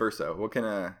about vice versa? What can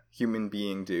a human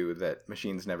being do that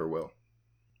machines never will?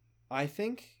 I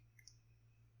think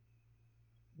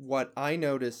what I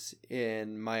notice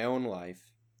in my own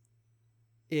life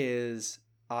is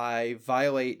I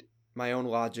violate my own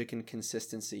logic and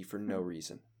consistency for no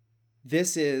reason.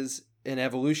 This is an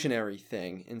evolutionary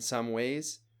thing in some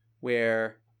ways,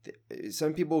 where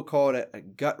some people call it a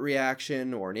gut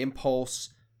reaction or an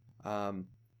impulse.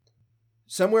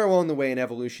 somewhere along the way in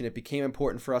evolution, it became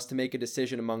important for us to make a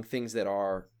decision among things that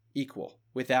are equal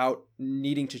without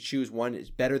needing to choose one is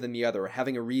better than the other or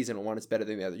having a reason on one is better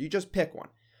than the other. You just pick one.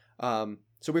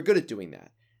 So we're good at doing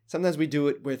that. Sometimes we do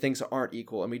it where things aren't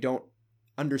equal and we don't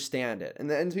understand it. And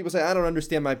then people say, I don't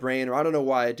understand my brain, or I don't know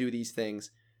why I do these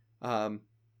things. I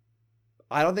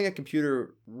don't think a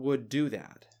computer would do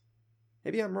that.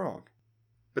 Maybe I'm wrong.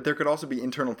 But there could also be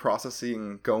internal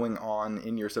processing going on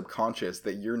in your subconscious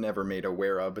that you're never made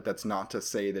aware of, but that's not to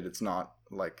say that it's not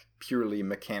like purely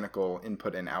mechanical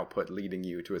input and output leading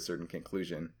you to a certain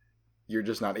conclusion. You're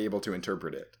just not able to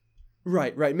interpret it.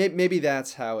 Right. Maybe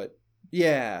that's how it...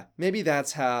 Yeah, maybe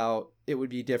that's how it would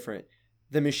be different.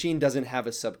 The machine doesn't have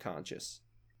a subconscious.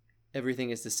 Everything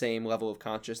is the same level of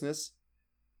consciousness,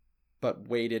 but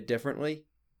weighted differently.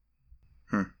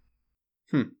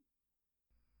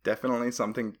 Definitely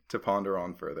something to ponder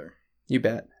on further. You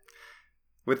bet.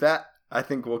 With that, I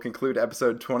think we'll conclude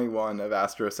episode 21 of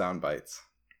Astro Soundbites,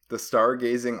 the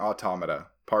Stargazing Automata,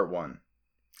 Part 1.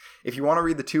 If you want to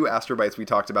read the 2 astrobites we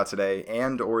talked about today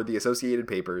and or the associated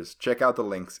papers, check out the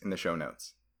links in the show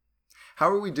notes. How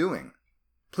are we doing?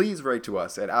 Please write to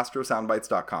us at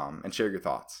astrosoundbites.com and share your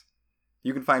thoughts.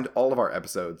 You can find all of our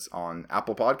episodes on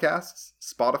Apple Podcasts,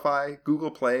 Spotify,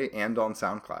 Google Play, and on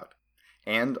SoundCloud.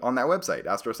 And on that website,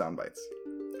 Astro Soundbites.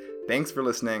 Thanks for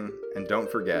listening, and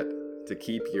don't forget to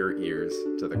keep your ears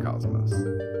to the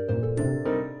cosmos.